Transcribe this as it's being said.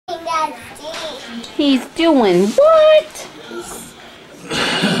He's doing what?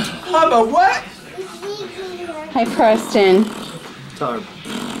 Bubba, what? Hi, Preston. Time.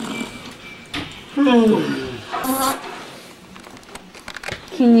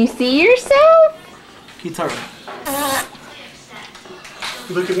 Can you see yourself? Guitar.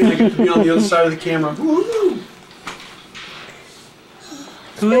 Look at me, I get to be on the other side of the camera. Woo-hoo.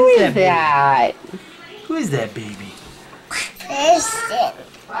 Who is that? Who is that baby?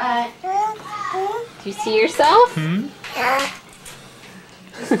 What? Do you see yourself? Hmm?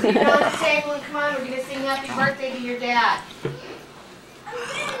 Just you know the same one. Come on, we're gonna sing happy birthday to your dad.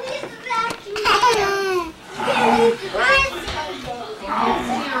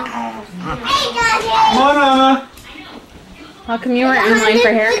 Come on, Anna. How come you weren't in line for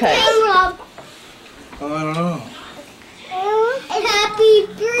haircuts? I don't know. Happy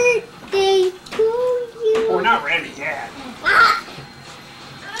birthday to you. We're not ready yet.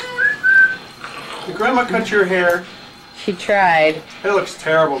 Did Grandma cut your hair? She tried. It looks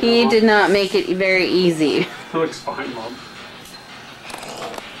terrible. He Mom. did not make it very easy. It looks fine, Mom.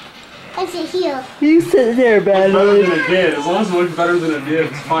 That's a heel. You sit there, Better than it did. As long as it looks better than it did,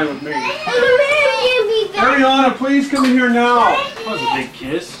 it's fine with me. Ariana, please come in here now. That was a big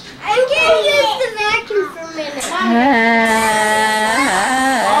kiss. I'm gonna use the vacuum for a minute.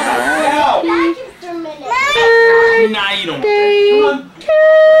 Vacuum for a minute. Nah, you don't. Birthday Come on. to you.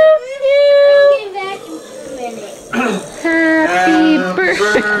 I'm gonna vacuum for a minute. Happy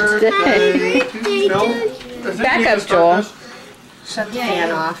birthday. No? Back up, Joel. Shut the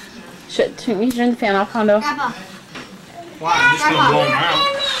fan off. Can you turn the fan off, Hondo? Grandpa. Wow, I'm just gonna blow them out.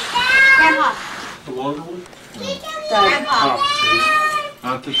 Grandpa. The longer one? Grandpa. Oh, jeez.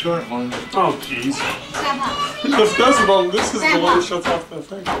 Not the short one. Oh, jeez. Grandpa. This is the one that shuts off the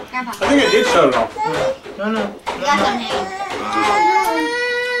thing. Grandpa. I think I did shut it off. No. You got something.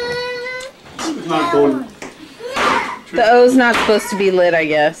 It's not going. The O's not supposed to be lit, I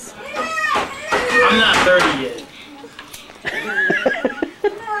guess. I'm not 30 yet.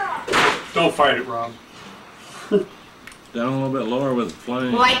 Don't fight it, Rob. Down a little bit lower with the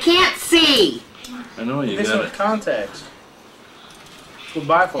flame. Well, I can't see. I know you This got with it. contacts. With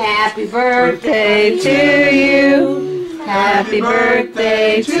bifocals. Happy birthday To you. Happy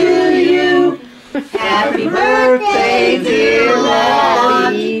birthday to you. Happy birthday, dear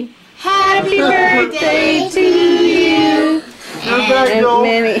Robbie. Happy birthday to you. And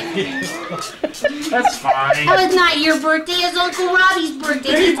many. That's fine. That was not your birthday. It's Uncle Robbie's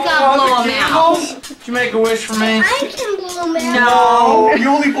birthday. He's got to blow him out. Did you make a wish for me? I can blow them out. No, you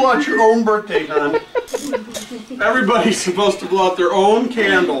only blow out your own birthday, hon. Everybody's supposed to blow out their own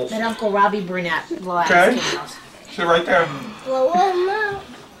candles. Let Uncle Robbie Burnett blow out Okay. his candles. Sit right there. Blow them out.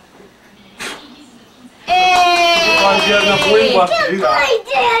 Glad you have enough wind left to do that. Hi,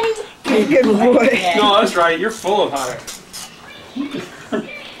 Daddy. Good boy. No, that's right. You're full of hot air.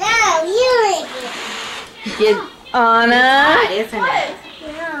 Now, you make it. Get Anna. Hot, isn't it?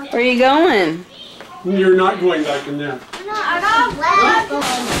 No. Where are you going? You're not going back in there. I don't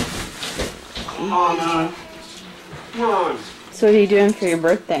Come on, man. Come on. So what are you doing for your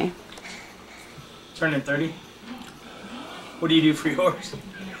birthday? Turning 30. What do you do for yours?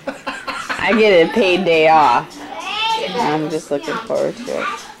 I get a paid day off. I'm just looking forward to it.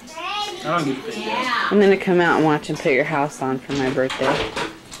 I don't get paid yet. I'm gonna come out and watch and put your house on for my birthday.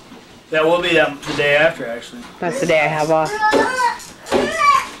 That will be the day after, actually. That's the day I have off.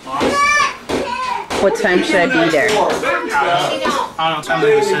 What time should I be there? I don't know. Time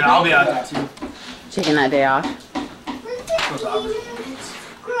to sit. I'll be out there too. Taking that day off.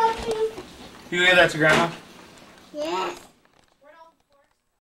 You gonna give that to Grandma? Yes.